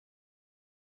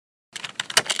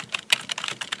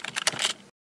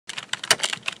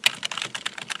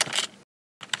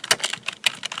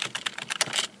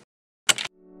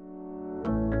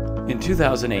In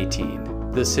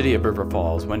 2018, the City of River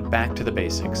Falls went back to the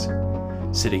basics.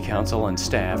 City Council and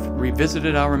staff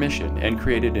revisited our mission and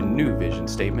created a new vision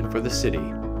statement for the city.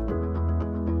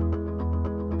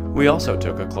 We also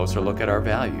took a closer look at our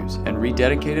values and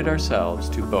rededicated ourselves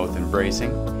to both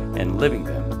embracing and living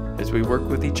them as we work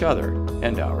with each other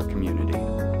and our community.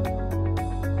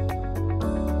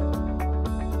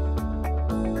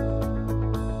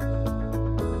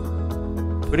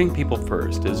 Putting people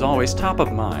first is always top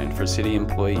of mind for city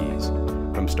employees.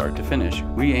 From start to finish,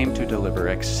 we aim to deliver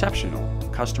exceptional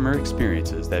customer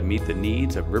experiences that meet the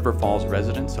needs of River Falls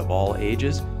residents of all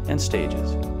ages and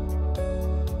stages.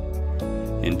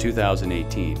 In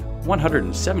 2018,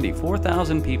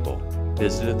 174,000 people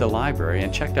visited the library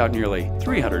and checked out nearly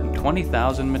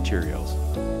 320,000 materials.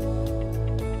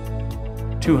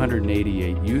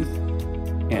 288 youth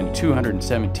and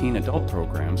 217 adult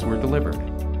programs were delivered.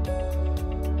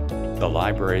 The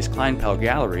library's Kleinpel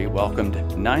Gallery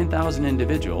welcomed 9,000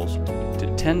 individuals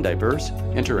to 10 diverse,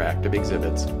 interactive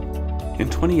exhibits. In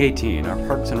 2018, our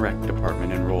Parks and Rec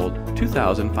department enrolled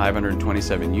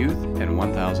 2,527 youth and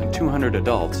 1,200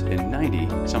 adults in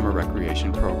 90 summer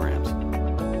recreation programs.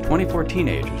 24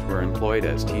 teenagers were employed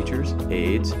as teachers,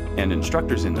 aides, and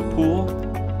instructors in the pool,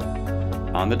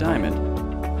 on the diamond,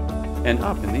 and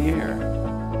up in the air.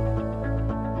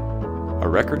 A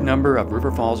record number of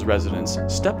River Falls residents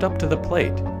stepped up to the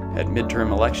plate at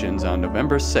midterm elections on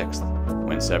November 6th,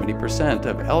 when 70%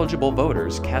 of eligible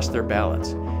voters cast their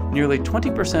ballots, nearly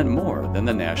 20% more than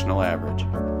the national average.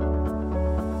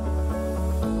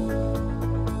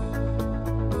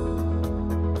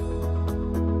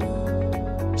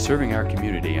 Serving our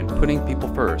community and putting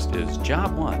people first is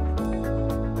job one.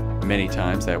 Many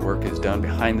times that work is done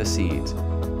behind the scenes,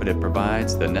 but it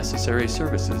provides the necessary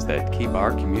services that keep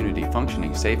our community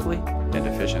functioning safely and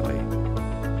efficiently.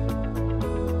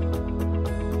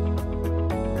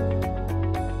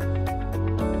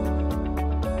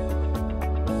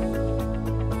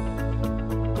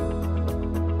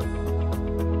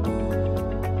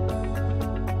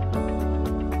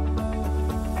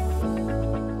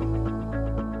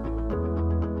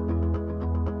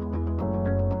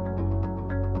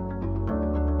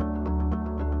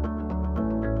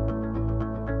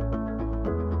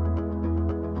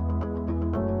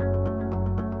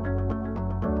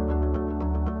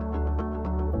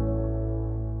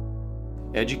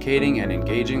 Educating and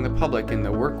engaging the public in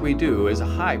the work we do is a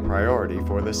high priority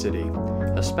for the city,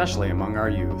 especially among our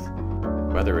youth.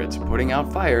 Whether it's putting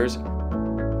out fires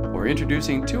or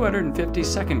introducing 250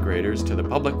 second graders to the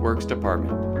Public Works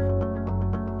Department,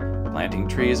 planting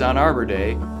trees on Arbor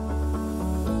Day,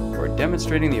 or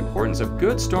demonstrating the importance of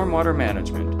good stormwater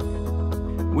management,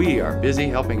 we are busy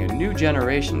helping a new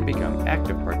generation become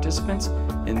active participants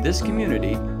in this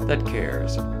community that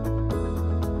cares.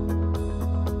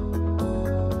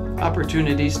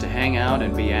 Opportunities to hang out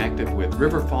and be active with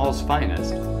River Falls'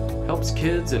 finest helps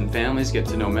kids and families get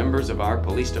to know members of our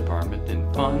police department in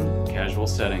fun, casual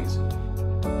settings.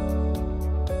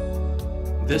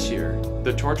 This year,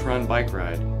 the Torch Run bike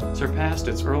ride surpassed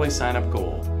its early sign-up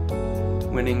goal,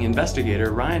 winning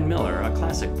investigator Ryan Miller a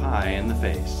classic pie in the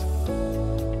face.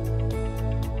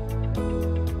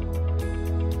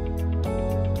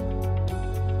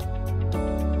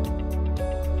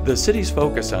 The city's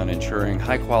focus on ensuring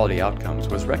high-quality outcomes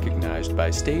was recognized by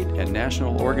state and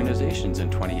national organizations in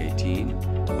 2018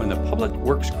 when the Public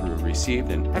Works crew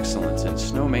received an Excellence in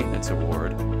Snow Maintenance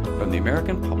Award from the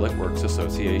American Public Works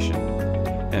Association,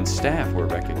 and staff were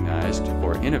recognized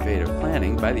for innovative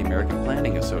planning by the American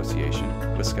Planning Association,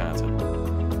 Wisconsin.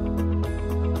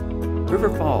 River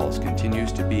Falls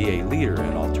continues to be a leader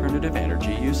in alternative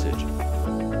energy usage.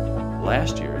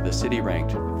 Last year, the city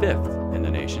ranked 5th in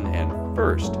the nation and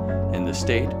 1st in the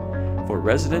state for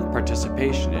resident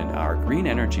participation in our Green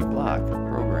Energy Block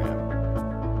program.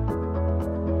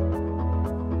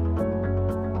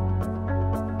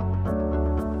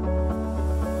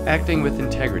 Acting with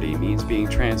integrity means being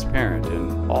transparent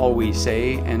in all we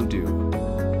say and do.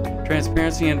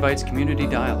 Transparency invites community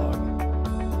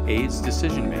dialogue, aids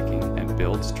decision-making, and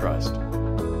builds trust.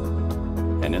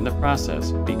 And in the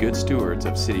process, be good stewards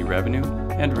of city revenue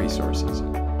and resources.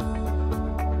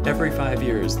 Every 5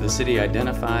 years, the city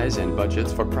identifies and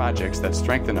budgets for projects that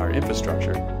strengthen our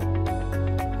infrastructure,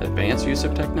 advance use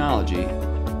of technology,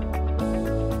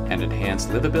 and enhance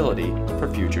livability for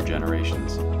future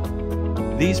generations.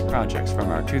 These projects from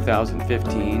our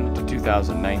 2015 to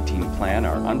 2019 plan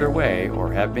are underway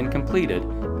or have been completed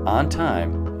on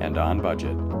time and on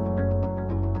budget.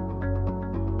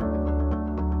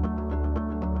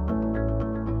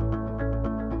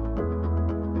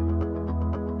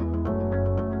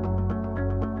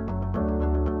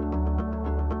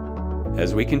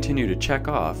 As we continue to check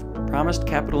off promised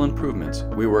capital improvements,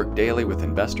 we work daily with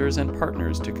investors and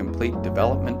partners to complete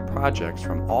development projects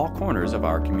from all corners of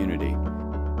our community.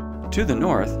 To the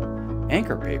north,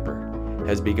 Anchor Paper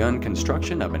has begun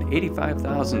construction of an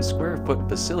 85,000 square foot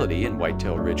facility in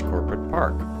Whitetail Ridge Corporate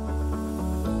Park.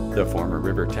 The former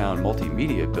Rivertown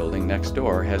Multimedia building next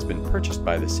door has been purchased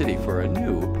by the city for a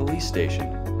new police station.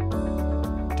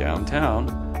 Downtown,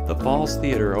 the Falls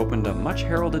Theater opened a much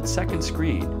heralded second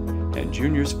screen, and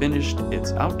Juniors finished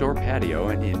its outdoor patio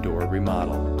and indoor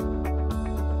remodel.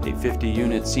 A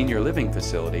 50-unit senior living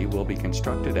facility will be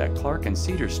constructed at Clark and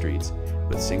Cedar Streets,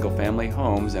 with single-family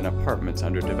homes and apartments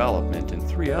under development in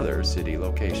 3 other city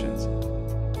locations.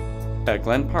 At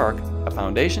Glen Park, a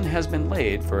foundation has been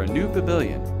laid for a new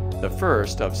pavilion, the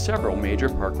first of several major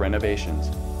park renovations.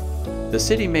 The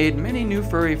city made many new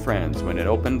furry friends when it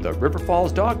opened the River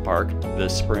Falls Dog Park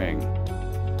this spring.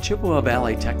 Chippewa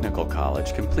Valley Technical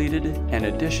College completed an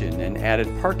addition and added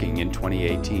parking in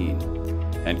 2018,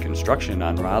 and construction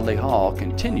on Rodley Hall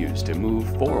continues to move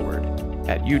forward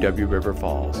at UW River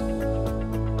Falls.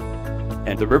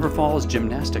 And the River Falls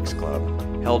Gymnastics Club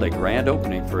held a grand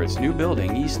opening for its new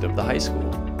building east of the high school.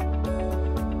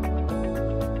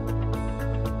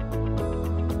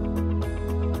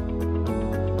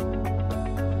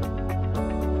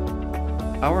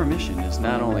 Our mission is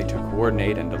not only to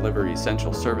coordinate and deliver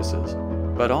essential services,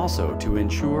 but also to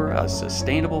ensure a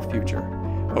sustainable future.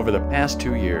 Over the past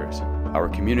 2 years, our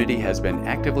community has been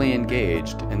actively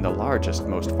engaged in the largest,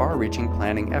 most far-reaching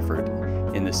planning effort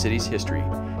in the city's history,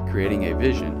 creating a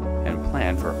vision and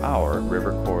plan for our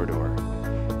river corridor.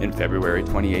 In February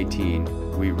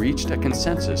 2018, we reached a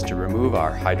consensus to remove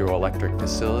our hydroelectric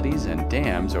facilities and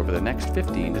dams over the next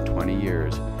 15 to 20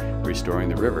 years, restoring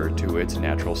the river to its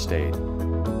natural state.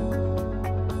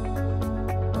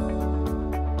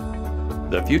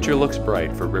 The future looks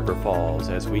bright for River Falls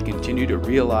as we continue to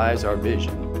realize our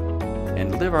vision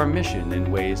and live our mission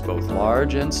in ways both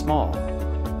large and small.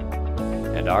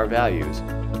 And our values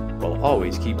will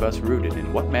always keep us rooted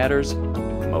in what matters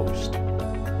most.